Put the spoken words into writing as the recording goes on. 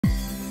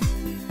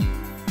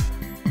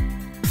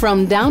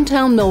From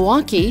downtown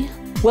Milwaukee,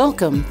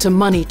 welcome to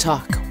Money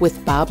Talk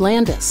with Bob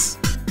Landaas.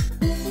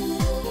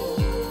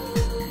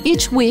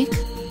 Each week,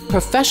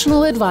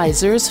 professional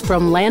advisors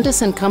from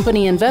Landaas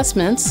Company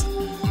Investments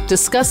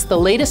discuss the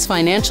latest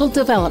financial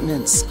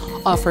developments,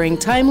 offering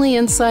timely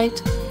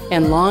insight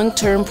and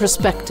long-term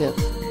perspective.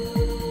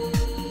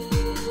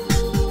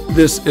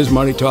 This is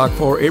Money Talk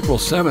for April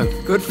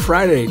 7th, Good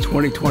Friday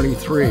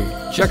 2023.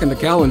 Checking the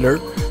calendar,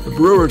 the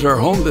Brewers are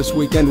home this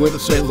weekend with the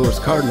St. Louis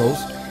Cardinals,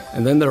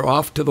 and then they're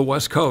off to the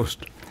West Coast.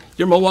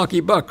 Your Milwaukee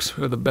Bucks,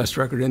 who are the best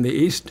record in the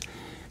East,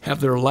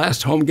 have their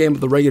last home game of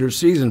the regular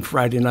season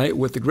Friday night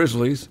with the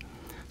Grizzlies.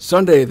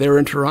 Sunday, they're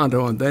in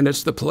Toronto, and then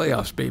it's the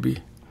playoffs,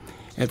 baby.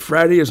 And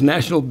Friday is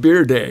National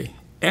Beer Day,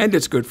 and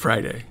it's Good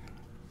Friday.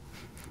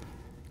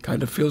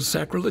 Kind of feels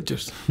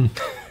sacrilegious.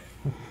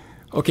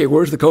 Okay,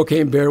 where's the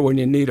cocaine bear when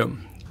you need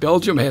him?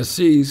 Belgium has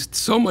seized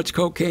so much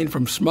cocaine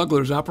from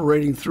smugglers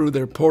operating through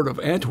their port of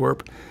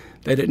Antwerp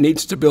that it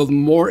needs to build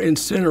more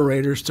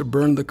incinerators to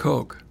burn the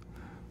coke.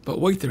 But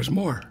wait, there's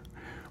more.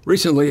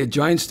 Recently, a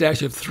giant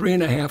stash of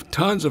 3.5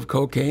 tons of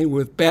cocaine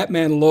with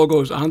Batman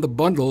logos on the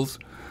bundles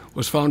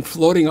was found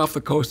floating off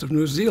the coast of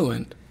New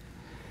Zealand.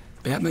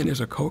 Batman is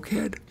a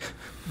cokehead?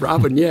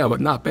 Robin, yeah, but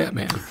not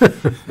Batman.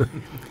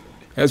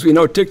 As we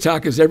know,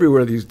 TikTok is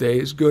everywhere these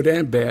days, good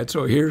and bad,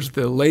 so here's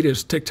the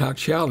latest TikTok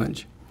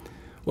challenge.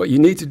 What you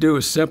need to do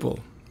is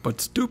simple,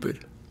 but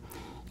stupid.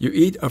 You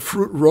eat a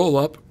fruit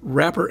roll-up,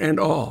 wrapper and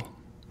all.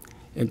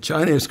 And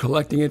China is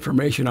collecting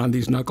information on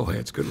these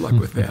knuckleheads. Good luck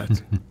with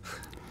that.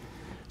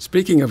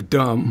 Speaking of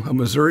dumb, a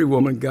Missouri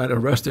woman got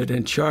arrested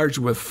and charged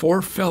with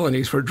 4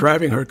 felonies for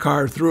driving her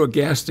car through a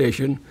gas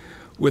station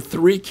with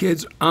 3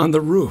 kids on the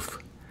roof.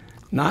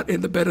 Not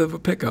in the bed of a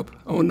pickup.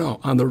 Oh,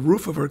 no, on the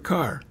roof of her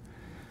car.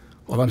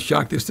 Well, I'm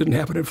shocked this didn't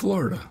happen in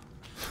Florida.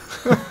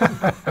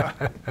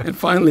 And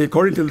finally,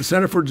 according to the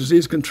Center for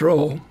Disease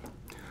Control,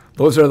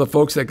 those are the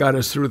folks that got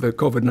us through the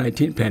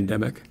COVID-19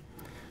 pandemic.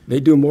 They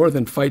do more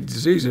than fight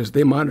diseases.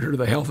 They monitor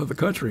the health of the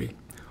country.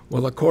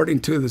 Well,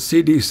 according to the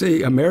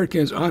CDC,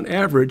 Americans on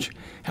average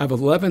have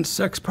 11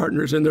 sex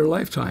partners in their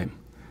lifetime.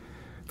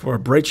 For a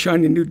bright,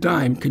 shiny new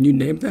dime, can you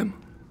name them?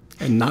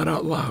 And not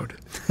out loud.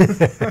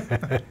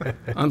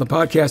 On the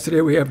podcast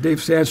today, we have Dave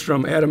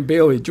Sandstrom, Adam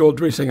Baley, Joel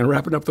Dresang, and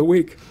wrapping up the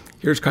week,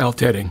 here's Kyle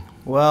Tetting.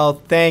 Well,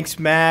 thanks,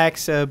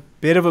 Max. A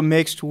bit of a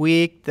mixed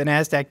week. The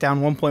NASDAQ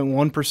down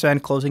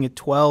 1.1%, closing at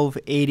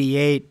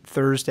 1288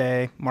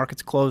 Thursday.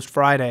 Markets closed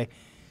Friday.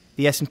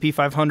 The S&P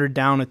 500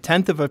 down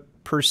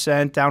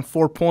 0.1%, down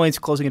 4 points,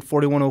 closing at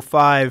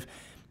 4105.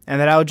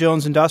 And the Dow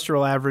Jones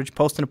Industrial Average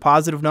posting a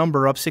positive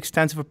number, up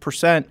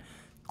 0.6%,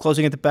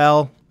 closing at the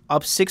bell,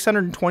 up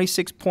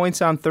 626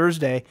 points on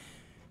Thursday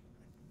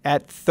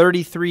at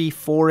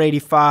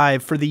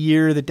 33,485. For the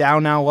year, the Dow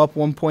now up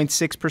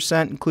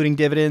 1.6%, including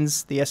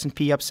dividends. The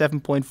S&P up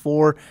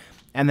 7.4%,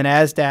 and the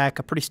NASDAQ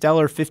a pretty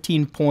stellar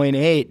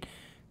 15.8%,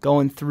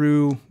 going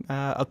through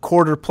a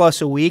quarter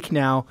plus a week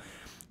now.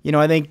 You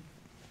know, I think,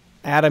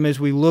 Adam, as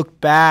we look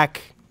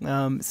back,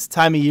 it's the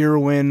time of year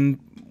when,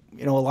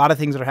 you know, a lot of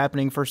things are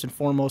happening. First and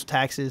foremost,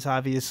 taxes,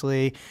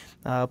 obviously.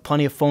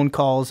 Plenty of phone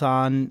calls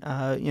on,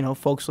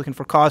 folks looking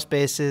for cost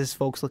basis,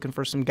 folks looking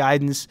for some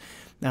guidance.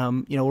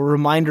 A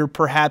reminder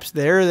perhaps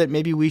there that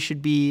maybe we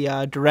should be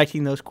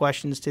directing those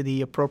questions to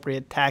the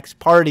appropriate tax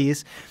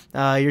parties.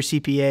 Your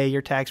CPA,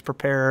 your tax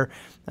preparer,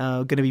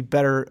 going to be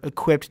better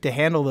equipped to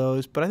handle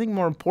those. But I think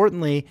more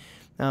importantly,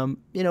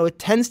 it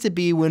tends to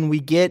be when we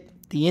get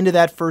the end of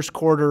that first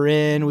quarter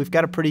in, we've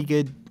got a pretty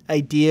good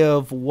idea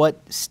of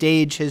what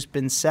stage has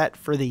been set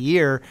for the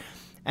year.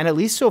 And at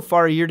least so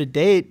far year to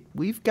date,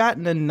 we've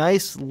gotten a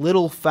nice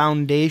little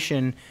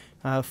foundation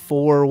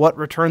for what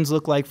returns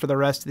look like for the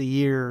rest of the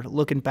year.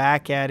 Looking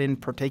back at, in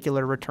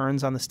particular,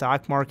 returns on the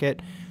stock market,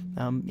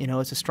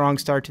 it's a strong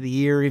start to the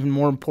year. Even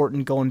more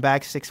important, going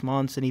back 6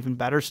 months, an even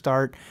better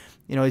start.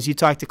 As you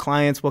talk to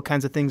clients, what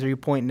kinds of things are you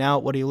pointing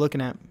out? What are you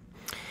looking at?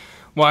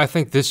 Well, I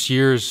think this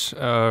year's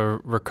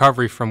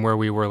recovery from where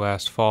we were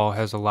last fall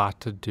has a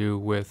lot to do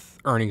with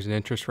earnings and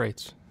interest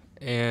rates.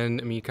 And,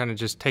 I mean, you kind of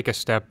just take a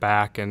step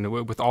back, and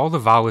with all the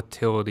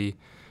volatility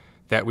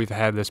that we've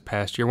had this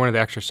past year, one of the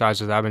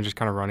exercises I've been just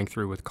kind of running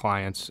through with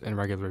clients in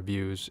regular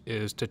reviews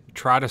is to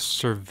try to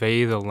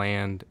survey the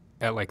land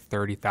at like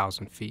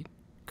 30,000 feet.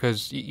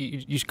 Because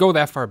you go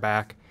that far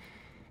back,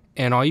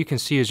 and all you can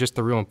see is just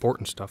the real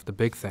important stuff, the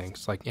big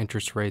things, like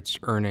interest rates,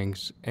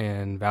 earnings,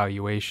 and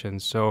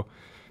valuations. So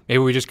maybe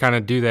we just kind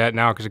of do that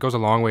now because it goes a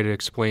long way to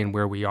explain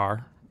where we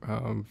are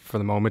for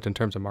the moment in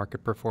terms of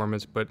market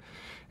performance. But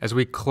as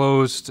we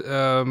closed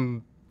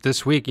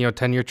this week,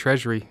 10-year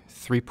Treasury,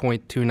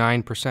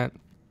 3.29%.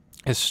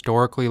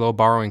 Historically low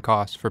borrowing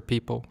costs for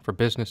people, for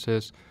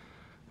businesses.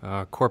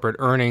 Corporate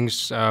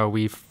earnings,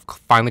 we've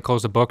finally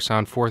closed the books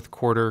on fourth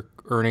quarter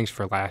earnings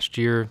for last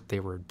year. They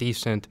were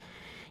decent.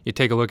 You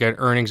take a look at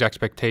earnings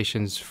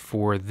expectations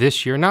for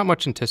this year, not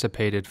much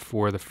anticipated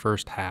for the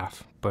first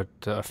half, but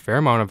a fair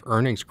amount of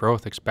earnings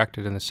growth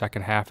expected in the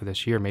second half of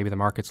this year. Maybe the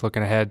market's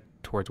looking ahead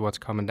towards what's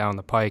coming down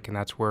the pike, and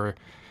that's where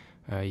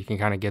You can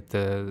kind of get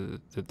the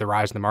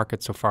rise in the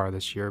market so far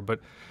this year. But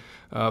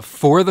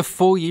for the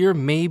full year,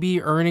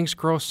 maybe earnings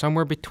growth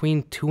somewhere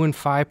between 2 and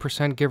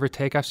 5%, give or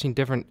take. I've seen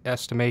different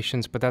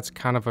estimations, but that's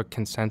kind of a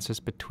consensus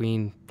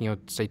between,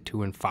 say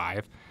 2 and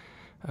 5.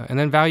 And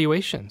then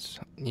valuations.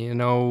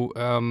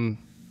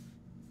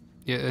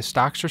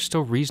 Stocks are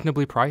still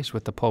reasonably priced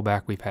with the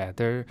pullback we've had.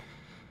 They're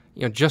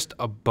just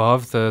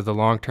above the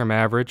long-term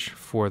average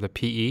for the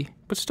PE,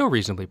 but still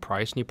reasonably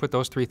priced. And you put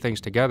those three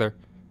things together,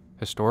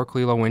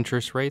 historically low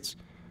interest rates,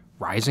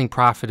 rising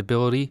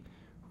profitability,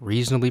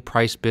 reasonably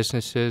priced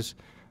businesses.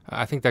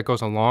 I think that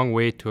goes a long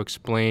way to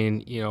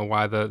explain,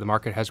 why the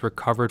market has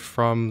recovered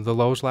from the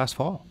lows last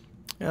fall.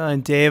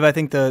 And Dave, I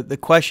think the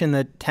question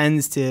that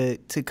tends to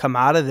come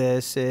out of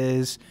this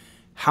is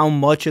how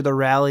much of the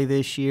rally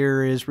this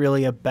year is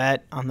really a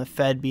bet on the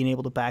Fed being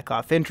able to back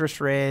off interest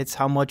rates?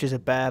 How much is a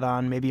bet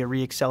on maybe a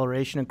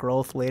reacceleration of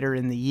growth later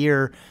in the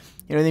year?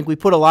 I think we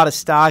put a lot of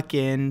stock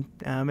in,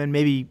 and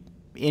maybe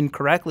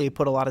incorrectly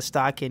put a lot of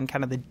stock in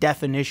kind of the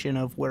definition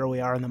of where we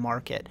are in the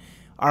market.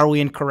 Are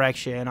we in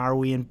correction? Are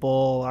we in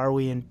bull? Are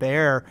we in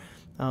bear?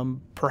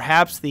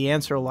 Perhaps the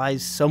answer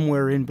lies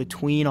somewhere in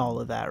between all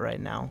of that right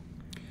now.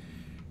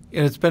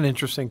 And it's been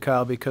interesting,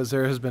 Kyle, because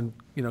there has been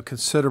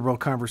considerable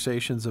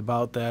conversations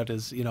about that.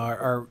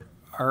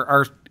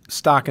 Are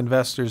stock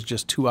investors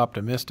just too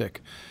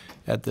optimistic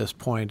at this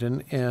point?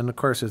 And of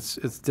course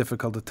it's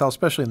difficult to tell,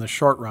 especially in the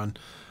short run.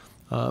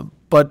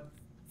 But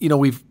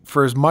we've,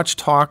 for as much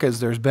talk as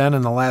there's been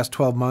in the last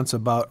 12 months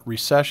about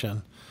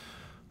recession,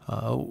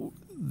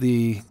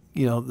 the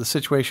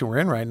situation we're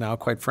in right now,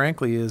 quite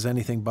frankly, is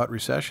anything but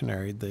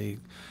recessionary. The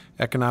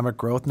economic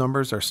growth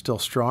numbers are still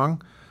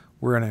strong.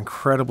 We're in an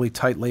incredibly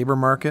tight labor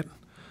market,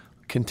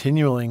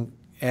 continuing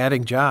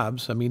adding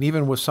jobs. I mean,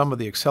 even with some of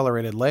the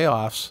accelerated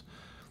layoffs,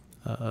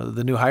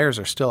 the new hires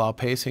are still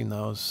outpacing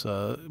those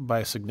by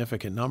a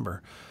significant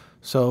number.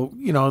 So,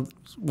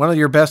 one of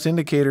your best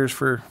indicators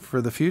for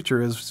the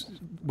future is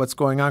what's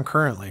going on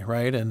currently,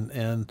 right?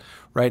 And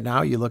right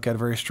now you look at a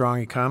very strong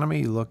economy,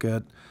 you look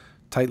at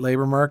tight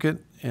labor market,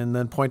 and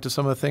then point to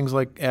some of the things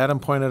like Adam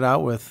pointed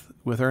out with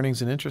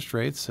earnings and interest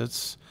rates.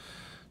 It's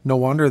no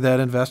wonder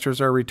that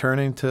investors are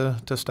returning to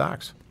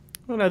stocks.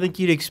 Well, I think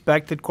you'd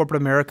expect that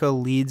corporate America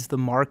leads the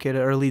market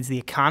or leads the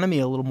economy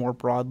a little more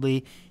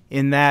broadly,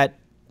 in that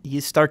you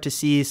start to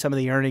see some of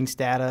the earnings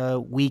data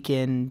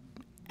weaken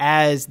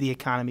as the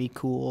economy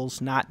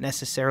cools, not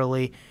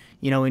necessarily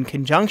in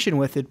conjunction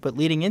with it, but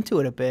leading into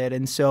it a bit.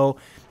 And so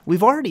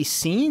we've already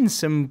seen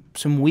some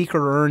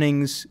weaker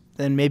earnings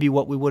than maybe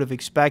what we would have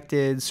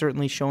expected,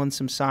 certainly showing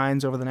some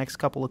signs over the next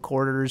couple of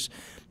quarters.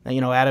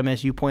 Adam,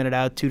 as you pointed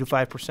out, 2 to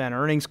 5%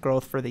 earnings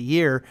growth for the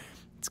year.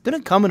 It's going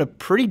to come in a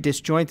pretty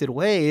disjointed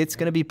way. It's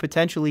going to be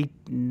potentially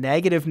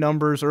negative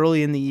numbers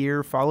early in the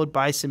year, followed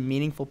by some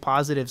meaningful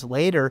positives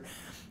later.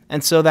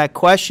 And so that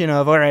question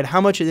of, all right, how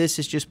much of this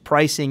is just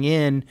pricing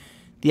in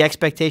the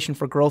expectation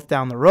for growth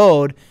down the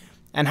road,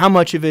 and how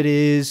much of it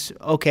is,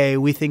 okay,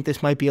 we think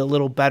this might be a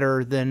little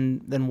better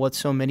than what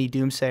so many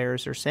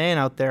doomsayers are saying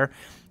out there.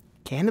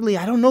 Candidly,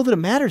 I don't know that it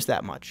matters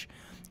that much.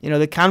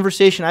 The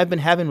conversation I've been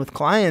having with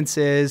clients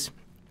is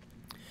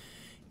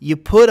you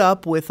put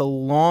up with a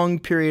long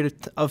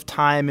period of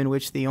time in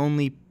which the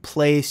only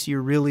place you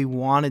really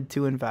wanted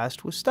to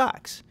invest was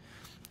stocks.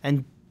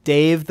 And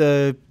Dave,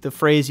 the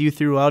phrase you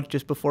threw out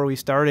just before we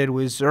started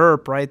was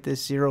ZIRP, right?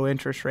 This zero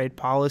interest rate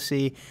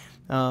policy.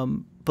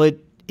 But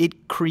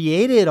it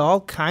created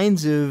all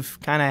kinds of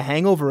kind of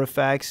hangover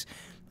effects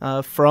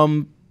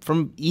from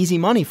easy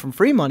money, from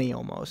free money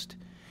almost.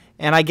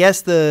 And I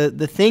guess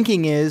the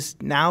thinking is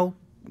now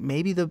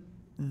maybe the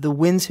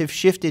winds have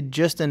shifted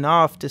just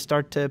enough to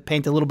start to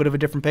paint a little bit of a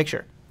different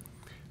picture.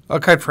 Well,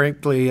 quite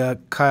frankly,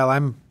 Kyle,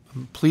 I'm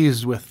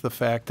pleased with the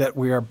fact that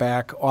we are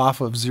back off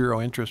of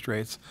zero interest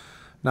rates.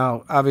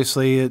 Now,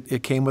 obviously,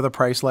 it came with a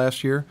price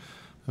last year.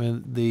 I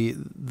mean,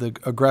 the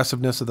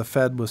aggressiveness of the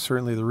Fed was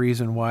certainly the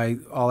reason why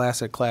all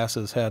asset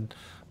classes had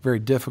a very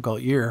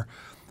difficult year.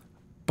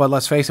 But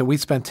let's face it, we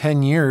spent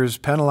 10 years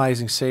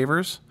penalizing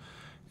savers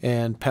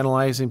and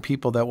penalizing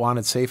people that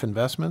wanted safe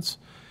investments,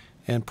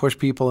 and push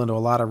people into a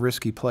lot of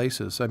risky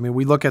places. I mean,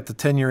 we look at the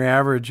 10-year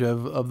average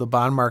of the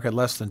bond market,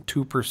 less than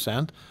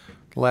 2%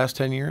 the last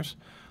 10 years.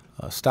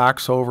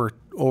 Stocks over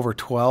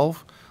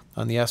 12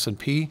 on the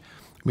S&P.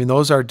 I mean,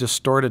 those are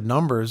distorted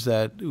numbers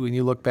that, when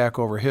you look back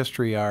over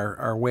history,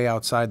 are way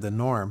outside the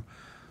norm.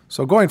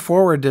 So going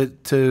forward,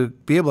 to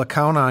be able to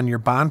count on your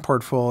bond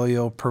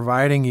portfolio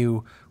providing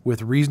you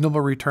with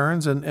reasonable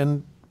returns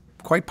and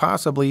quite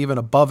possibly even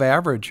above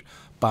average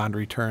bond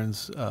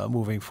returns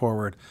moving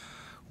forward,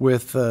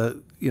 with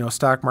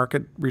stock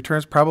market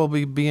returns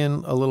probably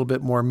being a little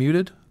bit more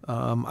muted,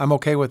 I'm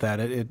okay with that.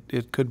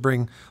 It could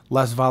bring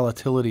less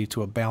volatility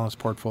to a balanced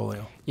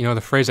portfolio. The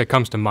phrase that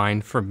comes to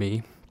mind for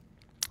me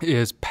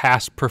is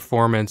past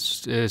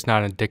performance is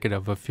not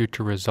indicative of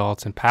future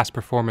results, and past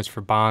performance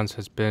for bonds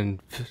has been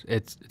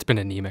it's been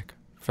anemic,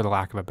 for the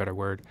lack of a better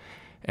word,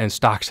 and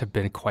stocks have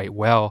been quite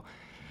well.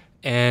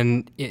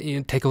 And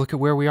take a look at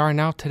where we are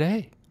now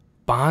today.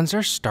 bonds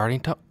are starting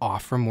to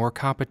offer more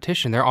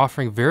competition. They're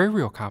offering very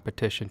real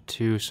competition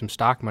to some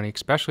stock money,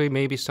 especially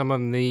maybe some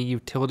of the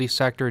utility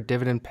sector,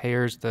 dividend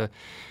payers, the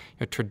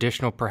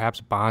traditional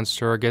perhaps bond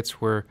surrogates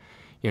where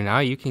now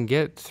you can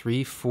get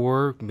 3,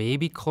 4,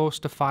 maybe close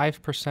to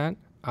 5%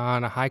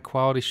 on a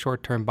high-quality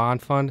short-term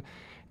bond fund.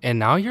 And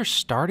now you're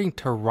starting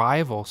to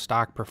rival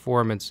stock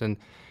performance. And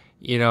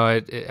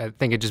I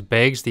think it just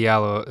begs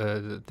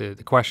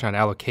the question on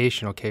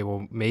allocation. Okay,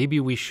 well, maybe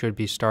we should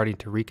be starting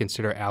to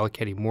reconsider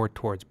allocating more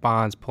towards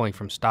bonds, pulling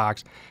from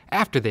stocks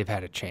after they've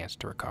had a chance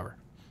to recover.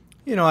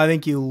 I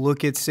think you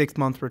look at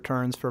 6-month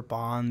returns for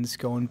bonds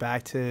going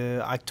back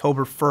to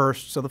October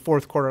 1st, so the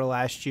fourth quarter of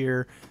last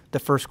year, the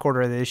first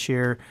quarter of this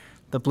year,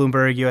 the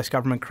Bloomberg U.S.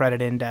 Government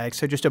Credit Index,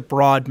 so just a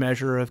broad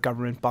measure of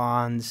government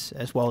bonds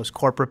as well as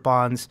corporate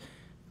bonds,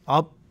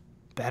 up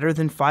better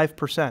than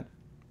 5%.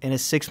 In a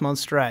 6-month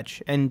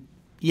stretch. And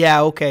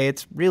yeah, okay,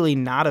 it's really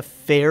not a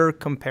fair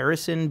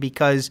comparison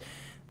because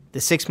the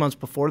 6 months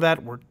before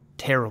that were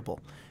terrible.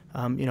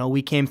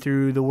 We came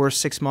through the worst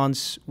 6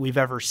 months we've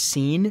ever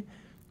seen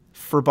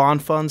for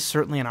bond funds,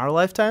 certainly in our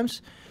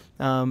lifetimes.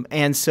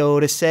 And so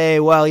to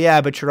say, well,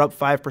 yeah, but you're up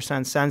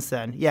 5% since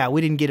then. Yeah,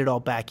 we didn't get it all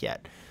back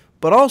yet.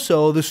 But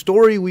also, the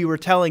story we were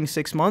telling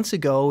 6 months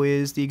ago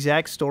is the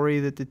exact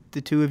story that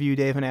the two of you,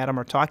 Dave and Adam,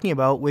 are talking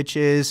about, which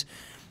is,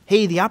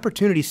 hey, the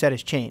opportunity set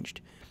has changed.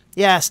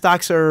 Yeah,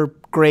 stocks are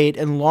great,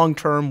 and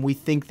long-term, we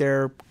think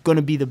they're going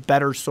to be the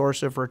better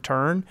source of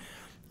return.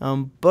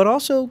 But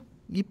also,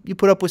 you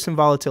put up with some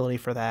volatility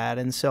for that.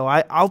 And so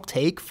I'll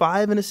take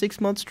 5 in a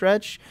 6-month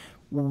stretch,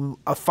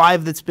 a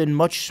 5 that's been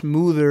much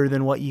smoother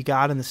than what you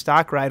got in the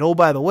stock ride. Oh,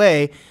 by the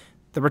way,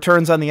 the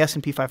returns on the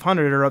S&P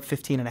 500 are up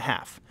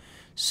 15.5.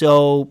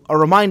 So a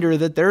reminder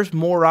that there's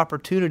more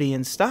opportunity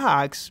in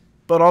stocks,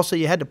 but also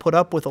you had to put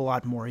up with a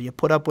lot more. You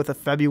put up with a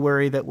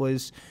February that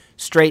was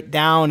straight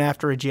down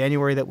after a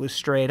January that was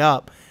straight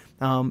up.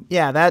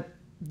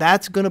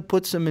 That's going to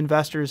put some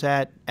investors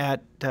at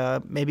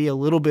maybe a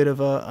little bit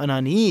of an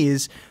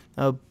unease.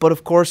 But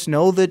of course,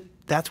 know that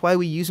that's why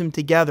we use them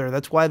together.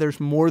 That's why there's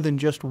more than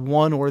just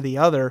one or the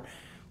other.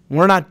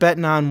 We're not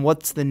betting on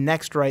what's the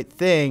next right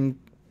thing.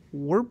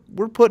 We're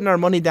putting our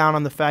money down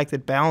on the fact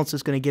that balance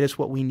is going to get us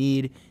what we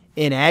need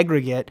in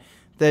aggregate.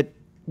 That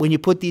when you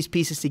put these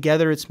pieces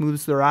together, it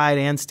smooths the ride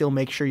and still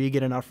makes sure you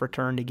get enough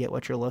return to get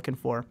what you're looking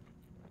for.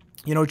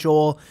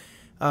 Joel,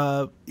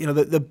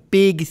 the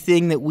big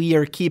thing that we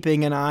are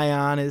keeping an eye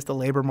on is the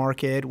labor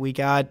market. We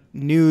got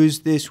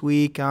news this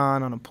week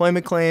on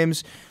unemployment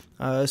claims.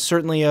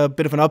 Certainly a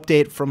bit of an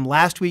update from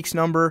last week's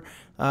number,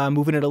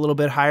 moving it a little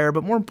bit higher.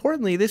 But more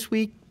importantly, this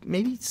week,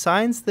 maybe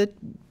signs that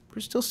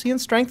we're still seeing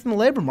strength in the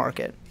labor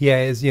market. Yeah,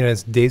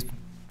 as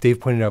Dave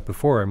pointed out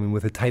before,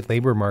 with a tight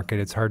labor market,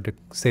 it's hard to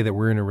say that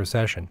we're in a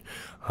recession.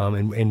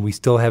 And we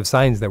still have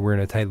signs that we're in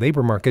a tight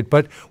labor market,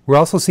 but we're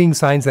also seeing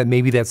signs that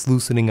maybe that's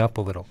loosening up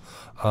a little,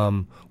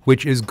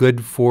 which is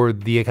good for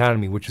the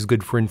economy, which is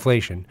good for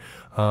inflation.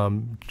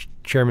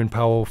 Chairman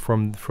Powell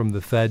from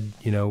the Fed,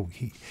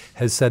 he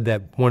has said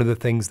that one of the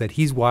things that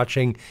he's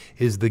watching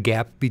is the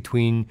gap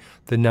between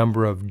the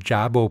number of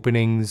job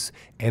openings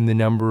and the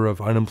number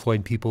of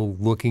unemployed people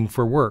looking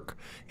for work.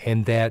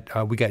 And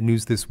that we got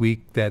news this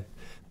week that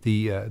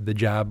the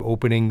job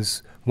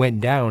openings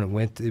went down.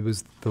 It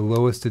was the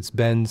lowest it's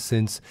been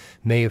since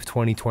May of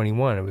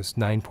 2021. It was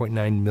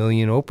 9.9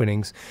 million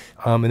openings,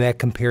 and that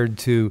compared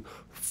to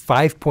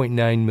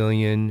 5.9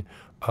 million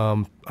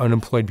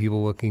unemployed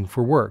people looking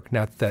for work.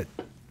 Not that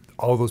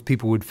all those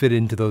people would fit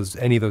into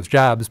any of those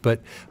jobs,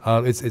 but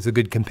it's a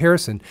good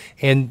comparison.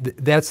 And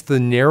that's the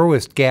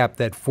narrowest gap,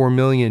 that 4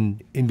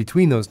 million in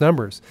between those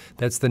numbers.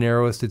 That's the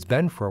narrowest it's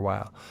been for a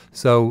while.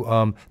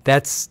 So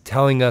that's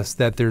telling us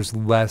that there's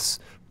less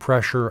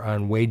pressure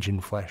on wage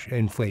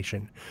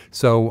inflation.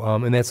 So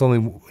and that's only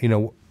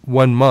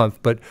 1 month,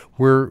 but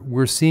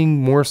we're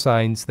seeing more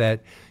signs that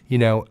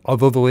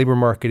although the labor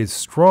market is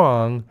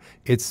strong,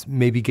 it's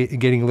maybe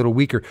getting a little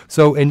weaker.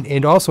 So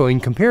and also in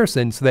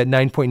comparison, so that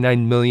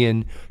 9.9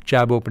 million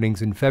job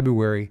openings in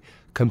February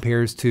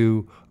compares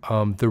to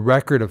the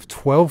record of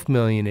 12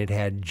 million it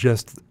had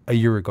just a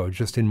year ago,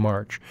 just in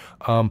March.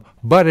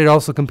 But it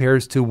also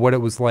compares to what it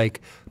was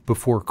like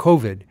before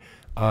COVID.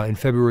 In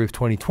February of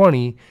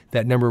 2020,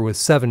 that number was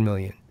 7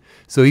 million.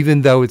 So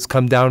even though it's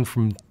come down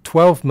from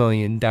 12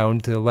 million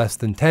down to less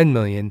than 10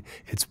 million,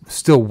 it's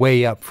still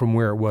way up from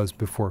where it was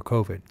before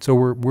COVID. So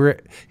we're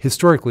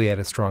historically at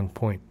a strong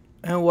point.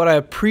 And what I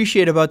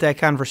appreciate about that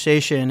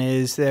conversation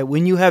is that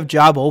when you have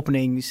job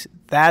openings,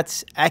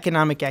 that's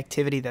economic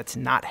activity that's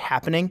not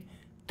happening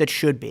that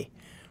should be.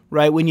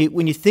 Right? When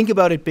you think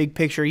about it big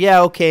picture,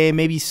 yeah, okay,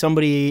 maybe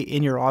somebody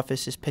in your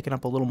office is picking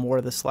up a little more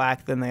of the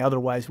slack than they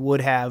otherwise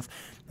would have.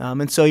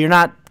 And so you're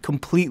not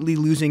completely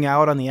losing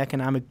out on the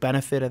economic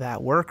benefit of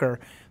that worker.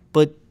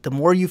 But the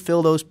more you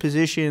fill those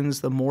positions,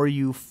 the more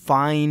you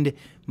find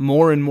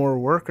more and more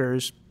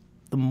workers,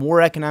 the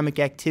more economic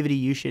activity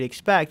you should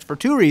expect for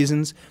two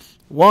reasons.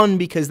 One,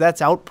 because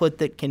that's output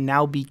that can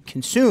now be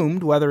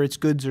consumed, whether it's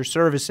goods or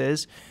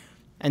services.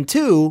 And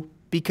two,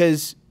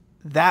 because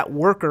that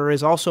worker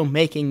is also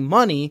making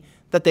money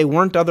that they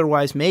weren't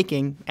otherwise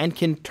making and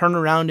can turn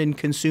around and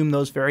consume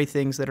those very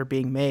things that are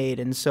being made.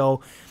 And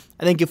so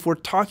I think if we're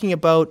talking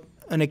about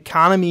an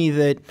economy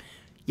that,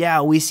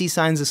 yeah, we see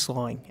signs of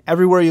slowing.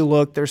 Everywhere you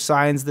look, there's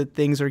signs that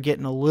things are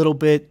getting a little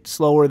bit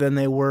slower than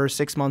they were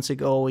 6 months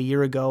ago, a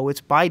year ago.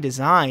 It's by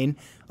design.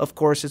 Of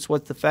course, it's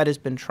what the Fed has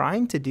been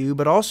trying to do,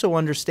 but also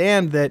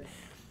understand that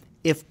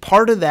if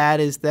part of that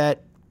is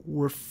that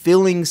we're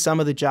filling some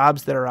of the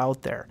jobs that are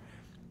out there,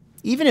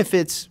 even if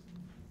it's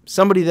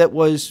somebody that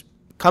was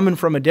coming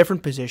from a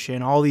different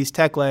position, all these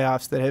tech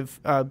layoffs that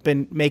have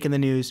been making the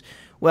news,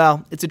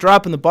 well, it's a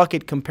drop in the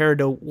bucket compared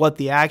to what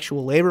the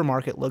actual labor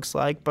market looks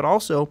like, but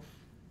also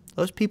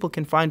those people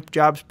can find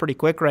jobs pretty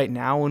quick right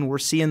now, and we're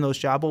seeing those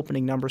job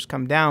opening numbers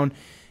come down.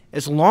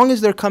 As long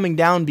as they're coming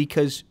down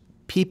because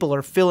people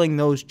are filling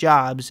those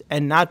jobs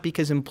and not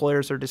because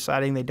employers are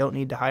deciding they don't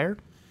need to hire,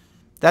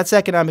 that's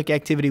economic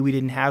activity we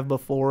didn't have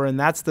before, and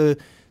that's the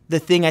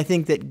thing I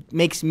think that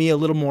makes me a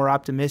little more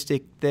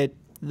optimistic that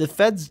the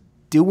Fed's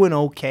doing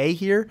okay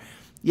here.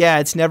 Yeah,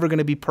 it's never going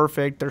to be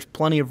perfect. There's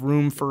plenty of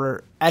room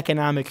for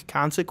economic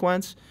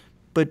consequence,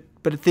 but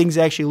things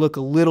actually look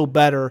a little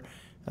better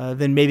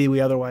than maybe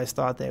we otherwise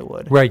thought they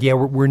would. Right. Yeah,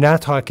 we're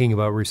not talking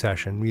about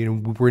recession.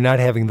 We're not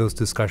having those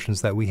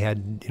discussions that we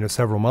had,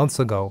 several months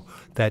ago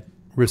that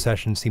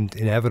recession seemed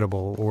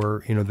inevitable,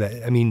 or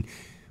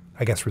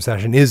I guess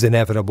recession is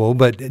inevitable,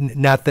 but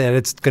not that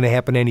it's going to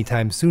happen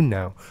anytime soon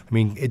now.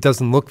 It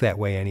doesn't look that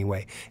way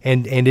anyway.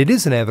 And it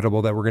is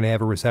inevitable that we're going to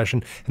have a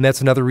recession, and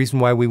that's another reason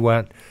why we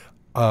want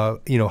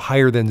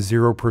higher than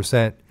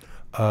 0%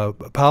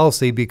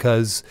 policy,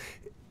 because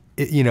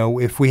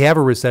if we have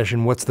a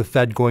recession, what's the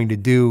Fed going to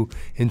do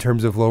in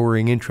terms of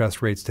lowering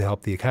interest rates to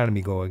help the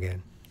economy go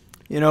again?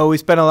 We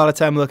spend a lot of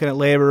time looking at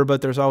labor,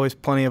 but there's always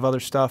plenty of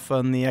other stuff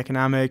on the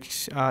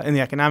economics, in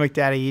the economic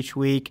data each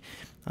week.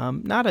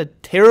 Not a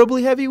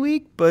terribly heavy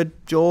week,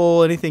 but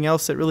Joel, anything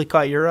else that really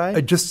caught your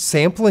eye? Just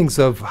samplings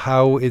of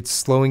how it's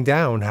slowing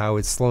down,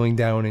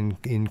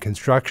 in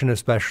construction,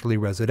 especially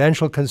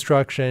residential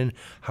construction,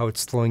 how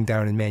it's slowing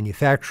down in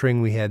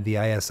manufacturing. We had the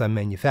ISM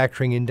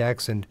manufacturing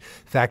index and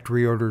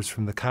factory orders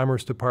from the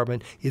Commerce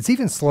Department. It's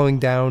even slowing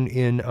down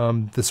in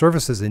the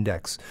services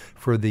index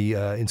for the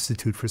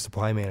Institute for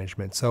Supply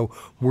Management. So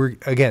we're,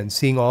 again,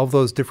 seeing all of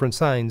those different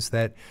signs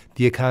that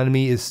the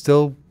economy is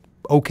still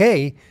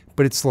okay,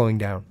 but it's slowing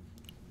down.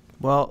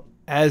 Well,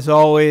 as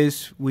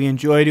always, we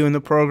enjoy doing the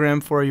program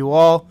for you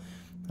all.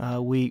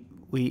 We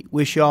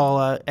wish you all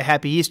a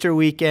happy Easter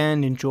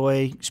weekend.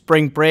 Enjoy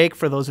spring break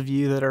for those of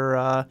you that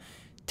are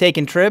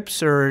taking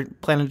trips or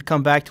planning to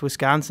come back to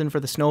Wisconsin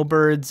for the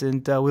snowbirds.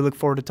 And we look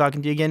forward to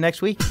talking to you again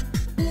next week.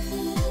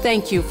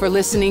 Thank you for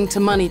listening to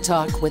Money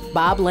Talk with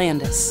Bob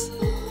Landaas.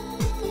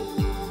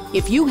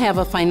 If you have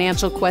a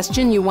financial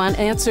question you want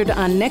answered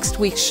on next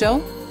week's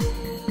show,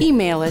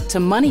 email it to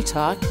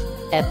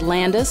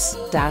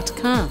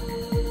moneytalk@landaas.com.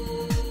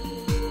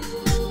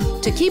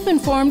 To keep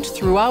informed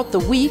throughout the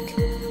week,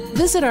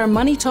 visit our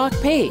Money Talk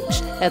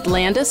page at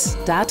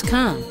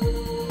landaas.com.